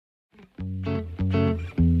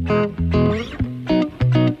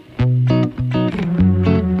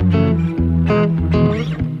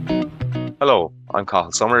I'm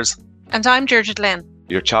Cathal Summers. And I'm Georgia Lynn.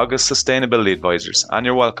 Your Teagasc Sustainability Advisors, and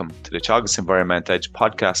you're welcome to the Teagasc Environment Edge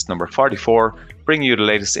podcast number 44, bringing you the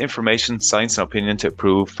latest information, science and opinion to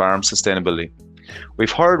improve farm sustainability.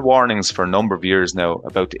 We've heard warnings for a number of years now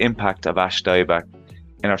about the impact of ash dieback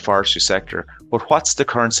in our forestry sector, but what's the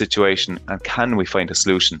current situation and can we find a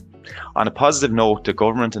solution? On a positive note, the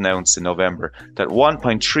government announced in November that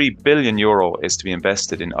 €1.3 billion is to be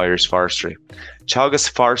invested in Irish forestry.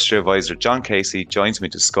 Teagasc Forestry Advisor John Casey joins me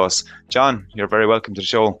to discuss. John, you're very welcome to the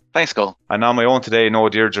show. Thanks, Cole. I'm on my own today, no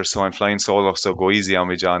Deirdre, so I'm flying solo, so go easy on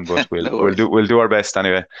me, John, but we'll do our best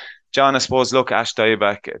anyway. John, I suppose, look, ash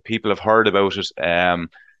dieback, people have heard about it.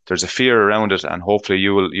 There's a fear around it, and hopefully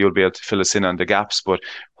you'll be able to fill us in on the gaps. But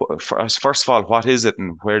first of all, what is it,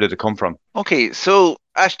 and where did it come from? Okay, so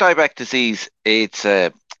ash dieback disease, it's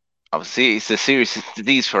obviously it's a serious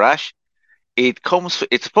disease for ash. It's a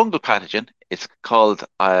fungal pathogen. It's called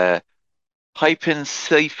Hypencyphus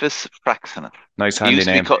fraxina. Nice handy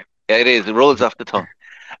name. It is. It rolls off the tongue.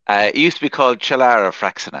 It used to be called Chalara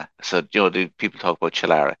fraxina. So people talk about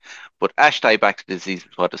Chalara, but ash dieback disease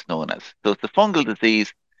is what it's known as. So it's a fungal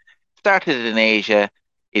disease. Started in Asia.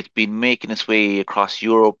 It's been making its way across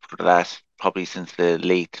Europe for the last, probably since the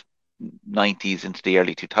late 90s into the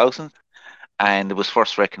early 2000s, and it was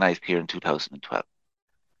first recognized here in 2012.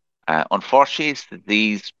 Unfortunately, it's a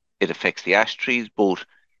disease. It affects the ash trees, both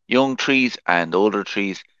young trees and older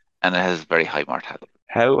trees, and it has very high mortality.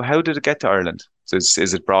 How did it get to Ireland? Is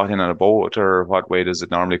it brought in on a boat, or what way does it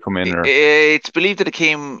normally come in? It's believed that it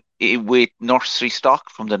came with nursery stock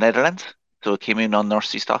from the Netherlands. So it came in on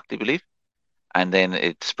nursery stock, they believe, and then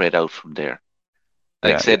it spread out from there.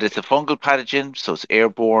 Like I said, it's a fungal pathogen, so it's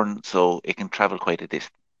airborne, so it can travel quite a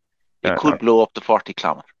distance. It could blow up to 40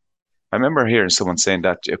 kilometers. I remember hearing someone saying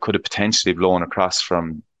that it could have potentially blown across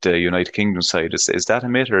from the United Kingdom side. Is that a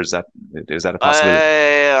myth, or is that a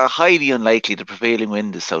possibility? Highly unlikely. The prevailing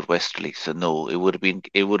wind is southwesterly, so no, it would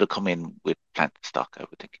have come in with planted stock, I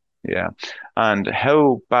would think. Yeah. And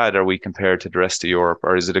how bad are we compared to the rest of Europe?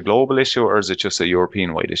 Or is it a global issue, or is it just a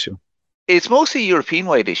European-wide issue? It's mostly a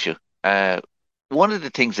European-wide issue. One of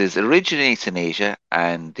the things is it originates in Asia,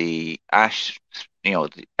 and the ash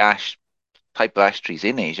type of ash trees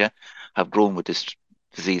in Asia have grown with this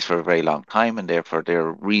disease for a very long time, and therefore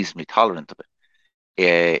they're reasonably tolerant of it.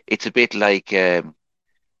 It's a bit like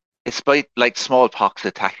smallpox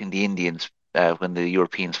attacking the Indians when the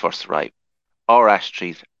Europeans first arrived. Our ash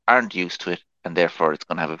trees aren't used to it, and therefore it's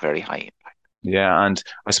going to have a very high impact. Yeah, and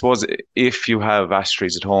I suppose if you have ash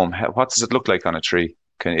trees at home, what does it look like on a tree?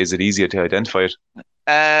 Is it easier to identify it?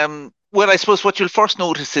 Well, I suppose what you'll first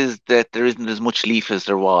notice is that there isn't as much leaf as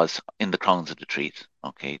there was in the crowns of the trees.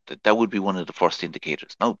 Okay, that would be one of the first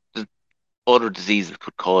indicators. Now, other diseases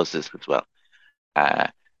could cause this as well.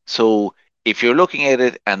 So if you're looking at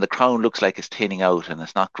it and the crown looks like it's thinning out and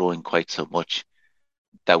it's not growing quite so much,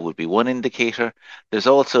 that would be one indicator. There's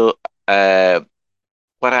also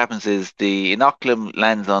what happens is the inoculum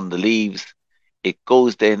lands on the leaves. It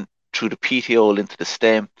goes then through the petiole into the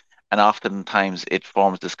stem, and oftentimes it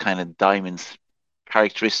forms this kind of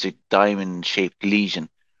characteristic diamond-shaped lesion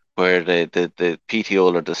where the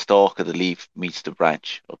petiole or the stalk of the leaf meets the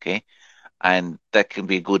branch, okay? And that can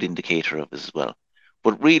be a good indicator of it as well.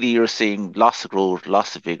 But really you're seeing loss of growth,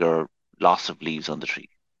 loss of vigor, loss of leaves on the tree,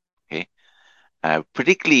 okay?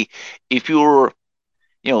 Particularly if you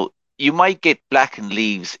might get blackened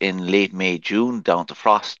leaves in late May, June down to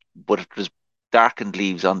frost, but if there's darkened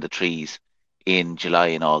leaves on the trees in July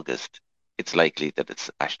and August, it's likely that it's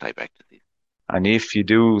ash dieback disease. And if you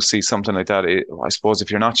do see something like that, I suppose if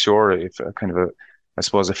you're not sure, if a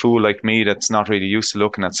fool like me that's not really used to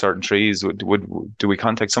looking at certain trees, do we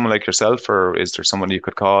contact someone like yourself, or is there someone you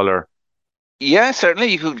could call? Or yeah, certainly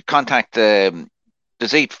you could contact.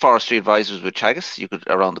 There's 8 forestry advisors with Teagasc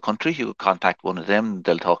around the country. You could contact one of them.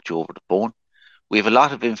 They'll talk to you over the phone. We have a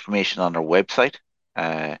lot of information on our website,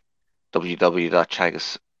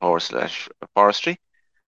 www.teagasc.forestry.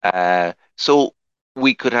 So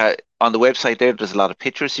we could have on the website there's a lot of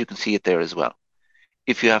pictures. You can see it there as well.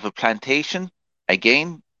 If you have a plantation,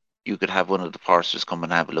 again, you could have one of the foresters come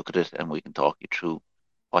and have a look at it, and we can talk you through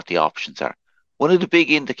what the options are. One of the big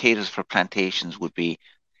indicators for plantations would be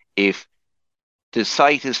if the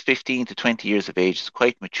site is 15 to 20 years of age, it's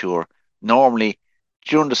quite mature. Normally,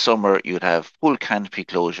 during the summer, you'd have full canopy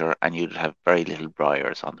closure and you'd have very little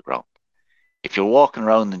briars on the ground. If you're walking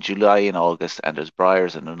around in July and August and there's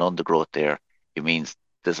briars and an undergrowth there, it means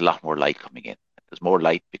there's a lot more light coming in. There's more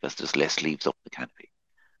light because there's less leaves up the canopy.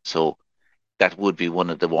 So that would be one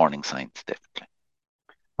of the warning signs, definitely.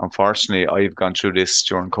 Unfortunately, I've gone through this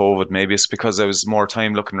during COVID. Maybe it's because I was more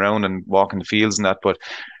time looking around and walking the fields and that, but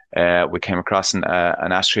we came across an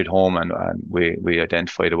ash tree at home, and we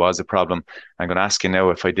identified it was a problem. I'm going to ask you now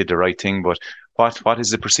if I did the right thing, but what is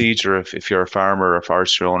the procedure if you're a farmer or a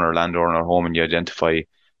forestry owner or landowner at home and you identify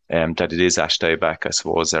that it is ash dieback, I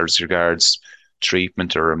suppose, as regards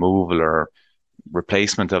treatment or removal or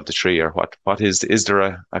replacement of the tree, or what is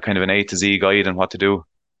there a kind of an A to Z guide on what to do?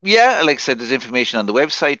 Yeah, like I said, there's information on the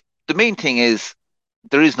website. The main thing is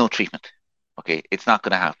there is no treatment. Okay, it's not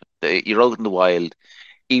going to happen. You're out in the wild.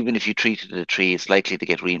 Even if you treated a tree, it's likely to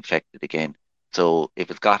get reinfected again. So if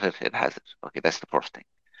it's got it, it has it. Okay, that's the first thing.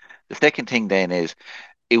 The second thing then is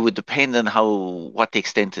it would depend on what the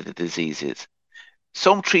extent of the disease is.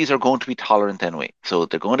 Some trees are going to be tolerant anyway, so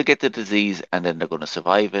they're going to get the disease and then they're going to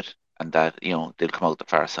survive it, and that they'll come out the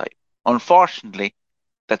far side. Unfortunately,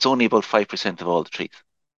 that's only about 5% of all the trees.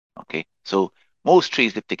 Okay, so most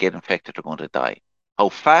trees, if they get infected, are going to die. How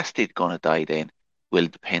fast they're going to die then will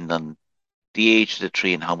depend on the age of the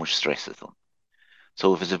tree and how much stress is on.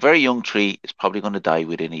 So if it's a very young tree, it's probably going to die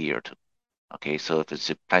within a year or two. Okay, so if it's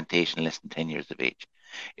a plantation less than 10 years of age.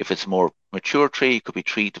 If it's a more mature tree, it could be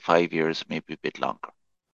 3 to 5 years, maybe a bit longer.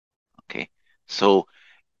 Okay, so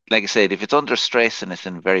like I said, if it's under stress and it's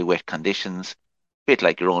in very wet conditions, a bit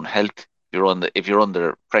like your own health, if you're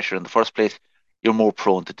under pressure in the first place, you're more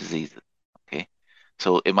prone to diseases. Okay,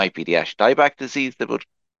 so it might be the ash dieback disease that would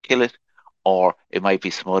kill it, or it might be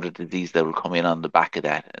some other disease that will come in on the back of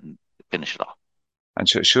that and finish it off. And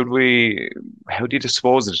should we, how do you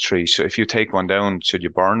dispose of the tree? If you take one down, should you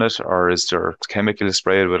burn it, or is there chemical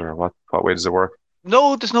sprayed with it, or what way does it work?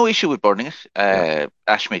 No, there's no issue with burning it. Yeah.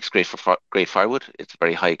 Ash makes great firewood. It's a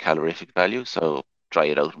very high calorific value, so dry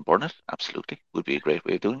it out and burn it. Absolutely, would be a great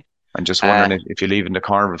way of doing it. I'm just Uh, wondering if you leave it in the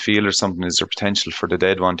corner of a field or something, is there potential for the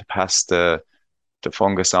dead one to pass the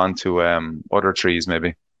fungus on to other trees,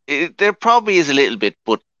 maybe? there probably is a little bit,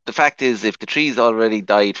 but the fact is, if the tree's already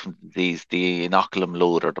died from disease, the inoculum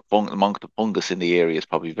load or the amount of fungus in the area is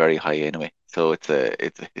probably very high anyway. So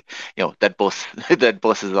that bus that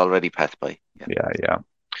bus has already passed by. Yeah. Yeah, yeah.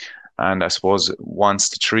 And I suppose once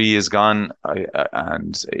the tree is gone,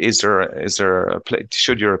 and is there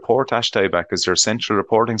should you report ash dieback? Is there central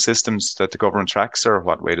reporting systems that the government tracks, or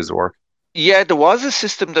what way does it work? Yeah, there was a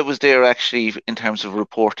system that was there actually in terms of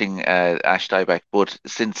reporting ash dieback, but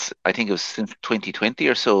since I think it was since 2020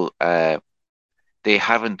 or so, they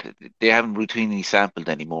haven't they haven't routinely sampled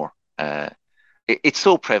anymore. It's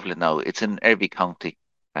so prevalent now; it's in every county,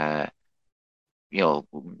 uh,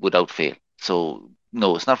 without fail. So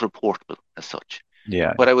no, it's not reportable as such.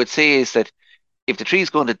 Yeah, What I would say is that if the tree is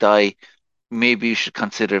going to die, maybe you should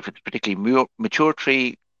consider if it's a particularly mature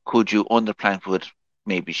tree, could you underplant with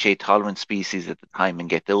maybe shade tolerant species at the time and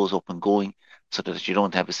get those up and going so that you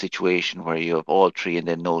don't have a situation where you have all tree and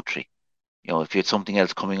then no tree. If you had something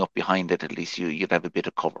else coming up behind it, at least you'd have a bit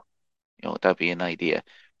of cover. That'd be an idea.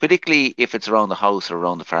 Particularly if it's around the house or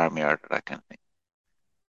around the farmyard or that kind of thing.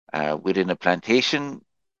 Within a plantation,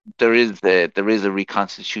 there is a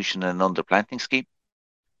reconstitution and underplanting scheme.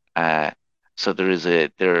 Uh, so there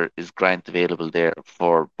is grant available there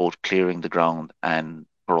for both clearing the ground and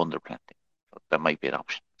for underplanting. So that might be an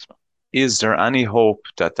option as well. is there any hope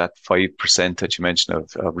that that 5% that you mentioned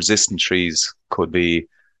of resistant trees could be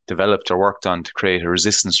developed or worked on to create a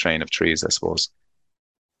resistant strain of trees, I suppose?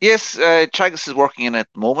 Yes, Chagas is working in it at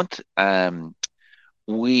the moment.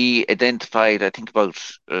 We identified, I think, about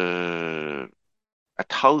 1,000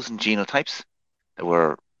 genotypes that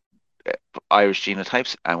were uh, Irish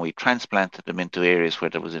genotypes, and we transplanted them into areas where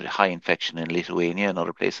there was a high infection in Lithuania and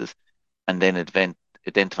other places, and then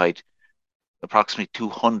identified approximately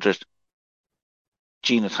 200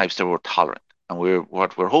 genotypes that were tolerant. And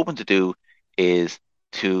what we're hoping to do is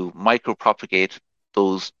to micropropagate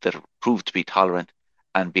those that are proved to be tolerant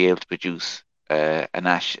and be able to produce an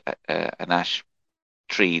ash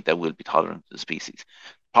tree that will be tolerant to the species.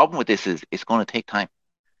 Problem with this is it's going to take time.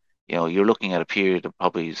 You're looking at a period of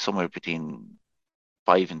probably somewhere between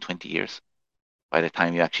 5 and 20 years by the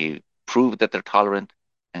time you actually prove that they're tolerant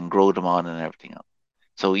and grow them on and everything else.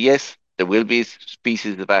 So yes, there will be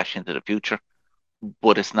species of ash into the future,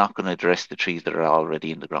 but it's not going to address the trees that are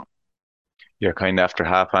already in the ground. You're kind of after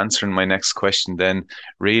half answering my next question then.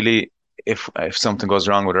 Really, if something goes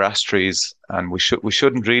wrong with our ash trees, and we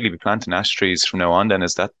shouldn't really be planting ash trees from now on, then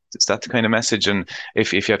is that the kind of message? And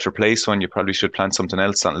if you have to replace one, you probably should plant something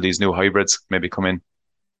else until these new hybrids maybe come in.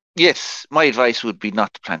 Yes, my advice would be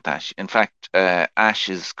not to plant ash. In fact, ash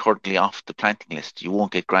is currently off the planting list. You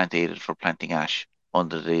won't get grant aided for planting ash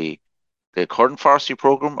under the current forestry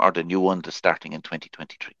program or the new one that's starting in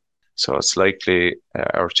 2023. So it's likely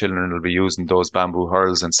our children will be using those bamboo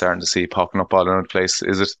hurls and starting to see popping up all around the place.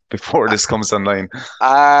 Is it before Uh, this comes online?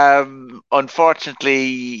 Unfortunately,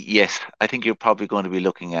 yes. I think you're probably going to be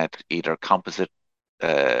looking at either composite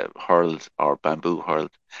hurls or bamboo hurls.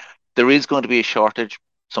 There is going to be a shortage.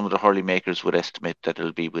 Some of the hurley makers would estimate that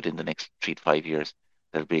it'll be within the next 3 to 5 years.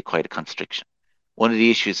 There'll be quite a constriction. One of the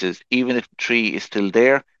issues is even if the tree is still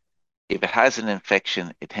there, if it has an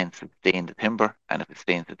infection, it tends to stain the timber, and if it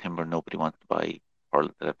stains the timber, nobody wants to buy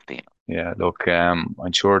hurls that have stain. Yeah, look, I'm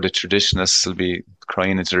sure the traditionalists will be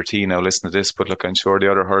crying into their tea now listening to this, but look, I'm sure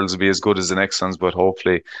the other hurls will be as good as the next ones, but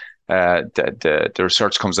hopefully the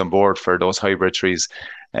research comes on board for those hybrid trees.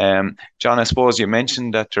 John, I suppose you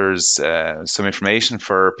mentioned that there's some information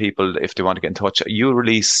for people if they want to get in touch. You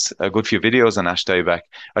released a good few videos on ash dieback.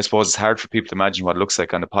 I suppose it's hard for people to imagine what it looks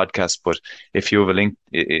like on the podcast, but if you have a link,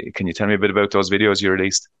 can you tell me a bit about those videos you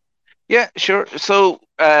released? Yeah, sure. So,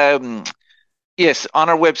 yes, on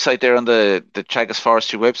our website there on the Chagas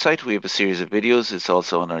Forestry website, we have a series of videos. It's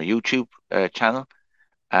also on our YouTube channel.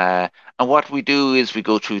 Uh, and what we do is we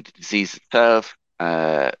go through the disease itself,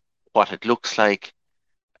 what it looks like,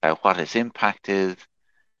 what its impact is,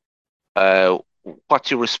 uh, what's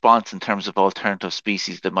your response in terms of alternative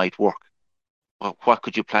species that might work. What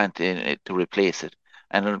could you plant in it to replace it?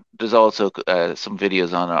 And there's also some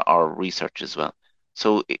videos on our research as well.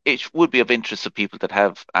 So it would be of interest to people that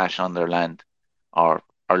have ash on their land or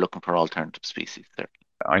are looking for alternative species there.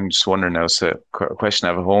 I'm just wondering now, it's a question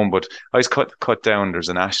I have at home, but I was cut down. There's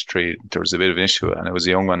an ash tree. There was a bit of an issue, and it was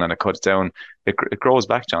a young one, and I cut it down. It grows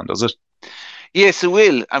back, John, does it? Yes, it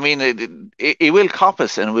will. I mean, it will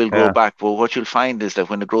coppice and will grow Yeah, back. But what you'll find is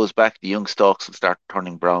that when it grows back, the young stalks will start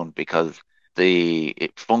turning brown because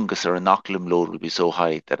fungus or inoculum load will be so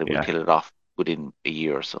high that it will yeah, kill it off within a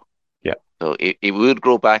year or so. yeah. So it will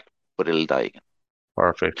grow back, but it'll die again.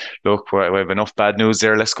 Perfect. Look, we have enough bad news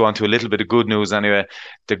there. Let's go on to a little bit of good news anyway.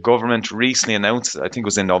 The government recently announced, I think it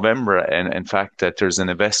was in November, and in fact, that there's an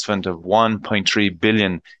investment of 1.3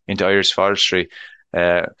 billion into Irish forestry.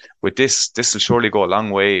 Uh, with this will surely go a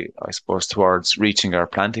long way, I suppose, towards reaching our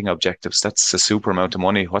planting objectives. That's a super amount of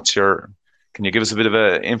money. Can you give us a bit of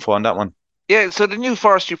a info on that one? Yeah, so the new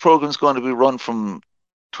forestry program is going to be run from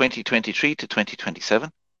 2023 to 2027.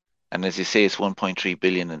 And as you say, it's 1.3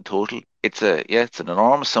 billion in total. It's an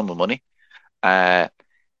enormous sum of money. Uh,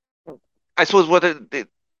 I suppose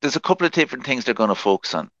there's a couple of different things they're going to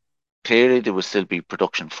focus on. Clearly, there will still be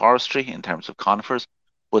production forestry in terms of conifers,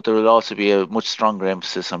 but there will also be a much stronger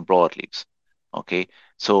emphasis on broadleaves. Okay,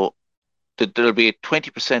 so there'll be a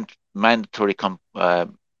 20% mandatory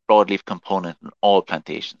broadleaf component in all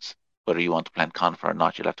plantations. Whether you want to plant conifer or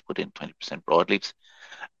not, you'll have to put in 20% broadleaves.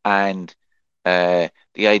 And the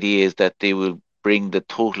idea is that they will bring the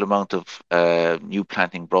total amount of new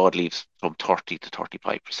planting broadleaves from 30 to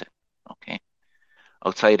 35%. Okay.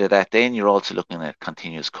 Outside of that, then you're also looking at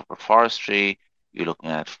continuous cover forestry. You're looking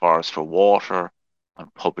at forest for water on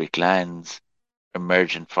public lands,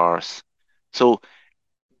 emergent forests. So,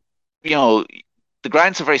 you know, the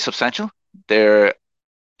grants are very substantial. Their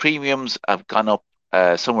premiums have gone up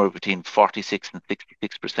somewhere between 46 and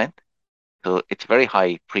 66%. So it's very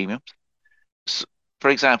high premiums. S For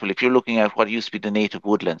example, if you're looking at what used to be the native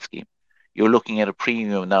woodland scheme, you're looking at a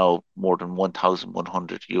premium now more than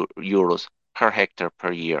 1,100 euros per hectare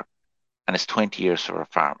per year, and it's 20 years for a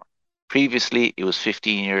farmer. Previously, it was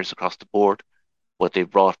 15 years across the board, but they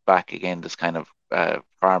brought back again this kind of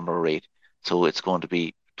farmer rate. So it's going to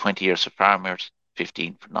be 20 years for farmers,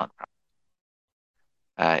 15 for non-farmers.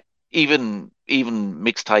 Uh, even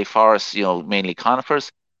mixed high forests, mainly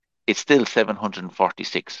conifers, it's still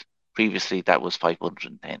 746. Previously, that was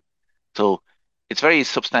 510. So it's a very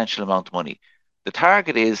substantial amount of money. The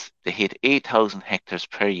target is to hit 8,000 hectares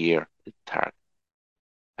per year is the target.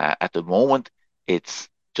 At the moment, it's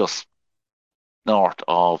just north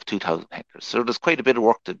of 2,000 hectares. So there's quite a bit of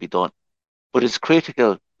work to be done. But it's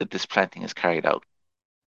critical that this planting is carried out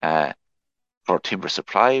uh, for timber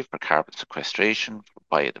supply, for carbon sequestration, for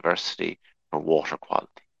biodiversity, for water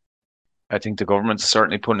quality. I think the government is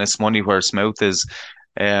certainly putting its money where its mouth is.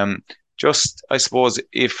 Um, I suppose,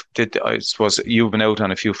 I suppose you've been out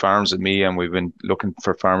on a few farms with me, and we've been looking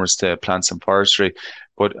for farmers to plant some forestry.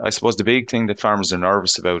 But I suppose the big thing that farmers are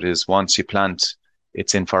nervous about is once you plant,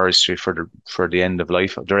 it's in forestry for the end of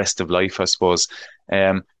life, the rest of life, I suppose.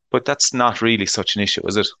 But that's not really such an issue,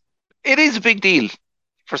 is it? It is a big deal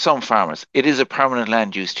for some farmers. It is a permanent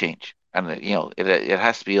land use change. And, it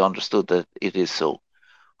has to be understood that it is so.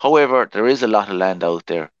 However, there is a lot of land out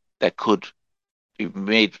there that could be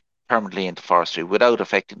made permanently into forestry without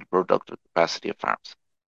affecting the productive capacity of farms,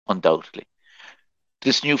 undoubtedly.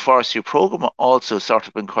 This new forestry program also sort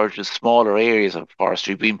of encourages smaller areas of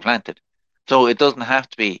forestry being planted. So it doesn't have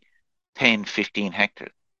to be 10, 15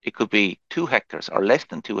 hectares. It could be 2 hectares or less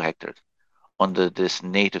than 2 hectares under this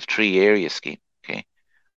native tree area scheme. Okay.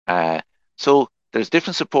 Uh, so there's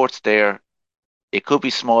different supports there. It could be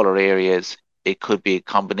smaller areas. It could be a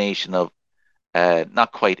combination of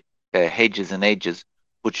not quite hedges and edges,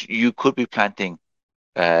 but you could be planting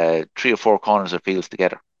 3 or 4 corners of fields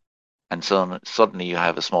together, and so suddenly you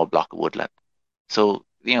have a small block of woodland. So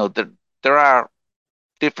there are there are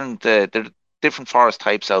different forest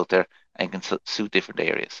types out there and can suit different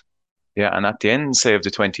areas. Yeah, and at the end, say of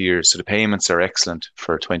the 20 years, so the payments are excellent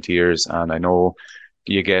for 20 years, and I know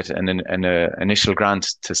you get an initial grant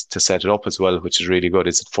to set it up as well, which is really good.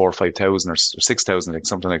 Is it 4 or 5 thousand or 6,000, like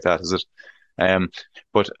something like that? Is it? Um,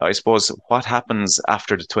 but I suppose what happens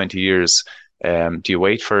after the 20 years? Do you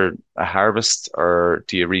wait for a harvest or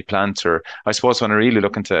do you replant? Or I suppose when I really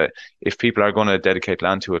look into if people are going to dedicate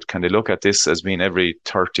land to it, can they look at this as being every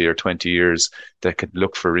 30 or 20 years they could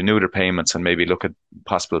look for renewed payments and maybe look at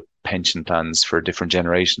possible pension plans for different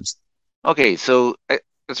generations? Okay, so I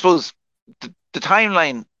suppose the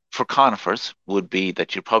timeline for conifers would be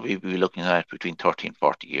that you'd probably be looking at between 30 and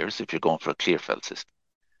 40 years if you're going for a clear fell system.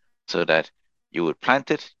 So that you would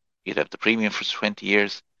plant it, you'd have the premium for 20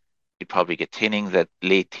 years, you'd probably get thinning that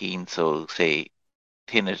late teens, so say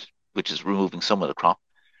thin it, which is removing some of the crop,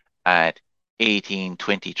 at 18,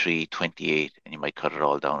 23, 28, and you might cut it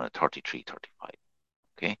all down at 33, 35.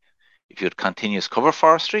 Okay. If you had continuous cover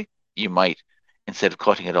forestry, you might, instead of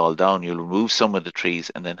cutting it all down, you'll remove some of the trees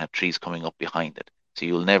and then have trees coming up behind it. So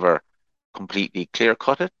you'll never completely clear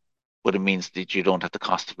cut it, but it means that you don't have the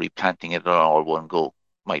cost of replanting it all one go.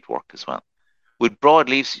 Might work as well. With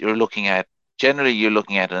broadleafs, generally you're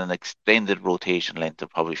looking at an extended rotation length of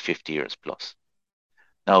probably 50 years plus.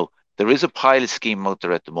 Now, there is a pilot scheme out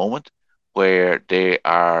there at the moment where they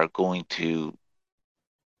are going to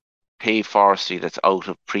pay forestry that's out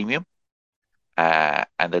of premium, and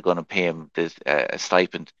they're going to pay them a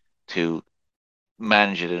stipend to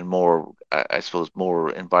manage it in more, I suppose,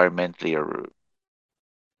 more environmentally or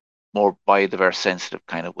more biodiverse sensitive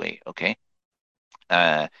kind of way. Okay.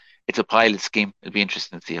 Uh, it's a pilot scheme. It'll be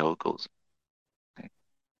interesting to see how it goes. Okay.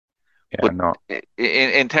 Yeah, But no.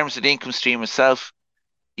 in terms of the income stream itself,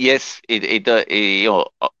 yes, unless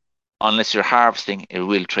you're harvesting, it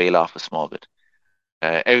will trail off a small bit.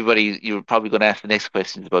 Everybody, you're probably going to ask the next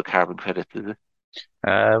questions about carbon credits, is it?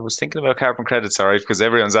 I was thinking about carbon credits, all right, because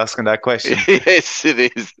everyone's asking that question. Yes, it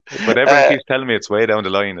is. But everyone Uh, keeps telling me it's way down the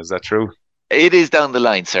line. Is that true? it is down the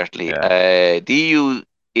line, certainly. Yeah. The EU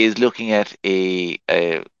is looking at trying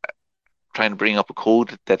to bring up a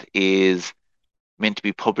code that is meant to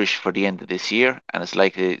be published for the end of this year, and it's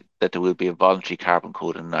likely that there will be a voluntary carbon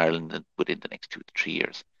code in Ireland within the next 2 to 3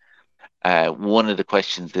 years. One of the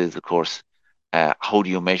questions is, of course, how do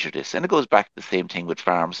you measure this? And it goes back to the same thing with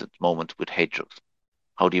farms at the moment with hedgerows.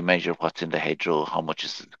 How do you measure what's in the hedgerow? How much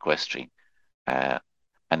is it sequestering? Uh,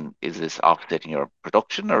 and is this offsetting your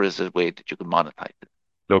production, or is it a way that you can monetize it?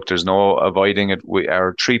 Look, there's no avoiding it.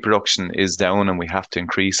 Our tree production is down and we have to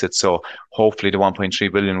increase it. So hopefully the 1.3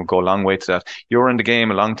 billion will go a long way to that. You're in the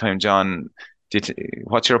game a long time, John.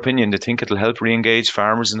 What's your opinion? Do you think it'll help re-engage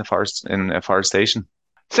farmers in the forest in afforestation?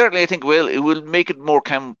 Certainly, I think it will make it more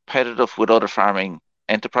competitive with other farming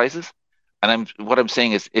enterprises. And what I'm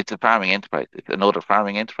saying is it's a farming enterprise. It's another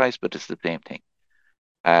farming enterprise, but it's the same thing.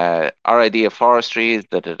 Our idea of forestry is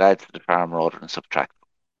that it adds to the farm rather than subtract.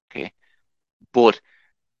 Okay, but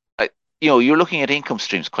uh, you're looking at income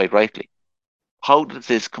streams quite rightly. How does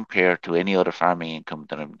this compare to any other farming income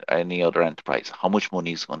than any other enterprise? How much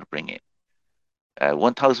money is it going to bring in?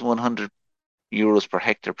 1,100 euros per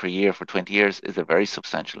hectare per year for 20 years is a very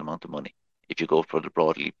substantial amount of money if you go for the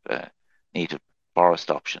broadleaf native forest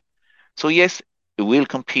option. So yes, it will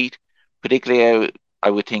compete, particularly I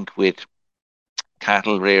would think with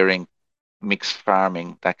cattle rearing, mixed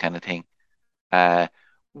farming, that kind of thing. Uh,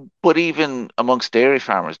 but even amongst dairy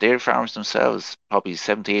farmers themselves, probably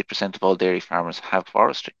 78% of all dairy farmers have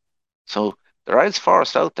forestry. So there is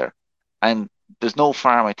forest out there. And there's no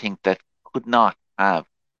farm, I think, that could not have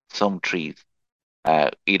some trees,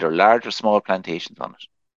 either large or small plantations on it,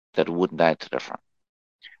 that wouldn't add to their farm.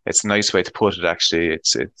 It's a nice way to put it, actually.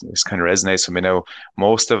 It's kind of resonates with me now.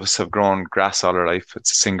 Most of us have grown grass all our life.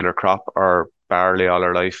 It's a singular crop or barley all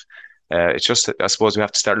our life. It's just, I suppose we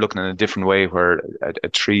have to start looking in a different way where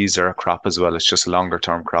trees are a crop as well. It's just a longer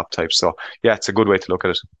term crop type. So yeah, it's a good way to look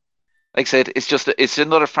at it. Like I said, it's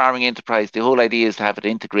another farming enterprise. The whole idea is to have it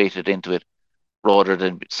integrated into it rather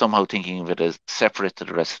than somehow thinking of it as separate to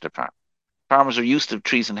the rest of the farm. Farmers are used to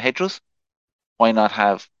trees and hedgerows. why not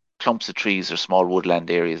have clumps of trees or small woodland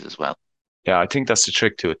areas as well? Yeah, I think that's the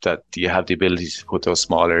trick to it, that you have the ability to put those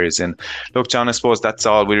small areas in. Look, John, I suppose that's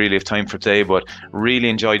all we really have time for today, but really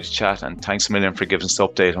enjoyed the chat and thanks a million for giving us an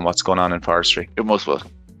update on what's going on in forestry. You're most welcome.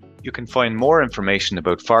 You can find more information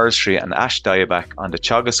about forestry and ash dieback on the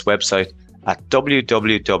Teagasc website at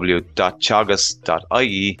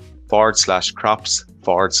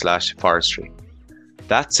www.teagasc.ie/crops/forestry.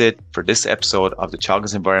 That's it for this episode of the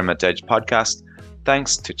Teagasc Environment Edge podcast.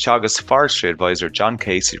 Thanks to Teagasc Forestry Advisor John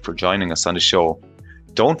Casey for joining us on the show.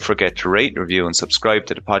 Don't forget to rate, review, and subscribe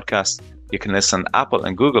to the podcast. You can listen on Apple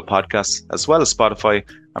and Google Podcasts, as well as Spotify.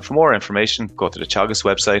 And for more information, go to the Teagasc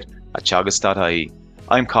website at teagasc.ie.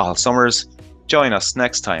 I'm Cathal Summers. Join us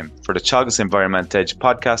next time for the Teagasc Environment Edge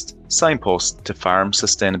podcast, signpost to farm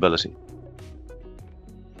sustainability.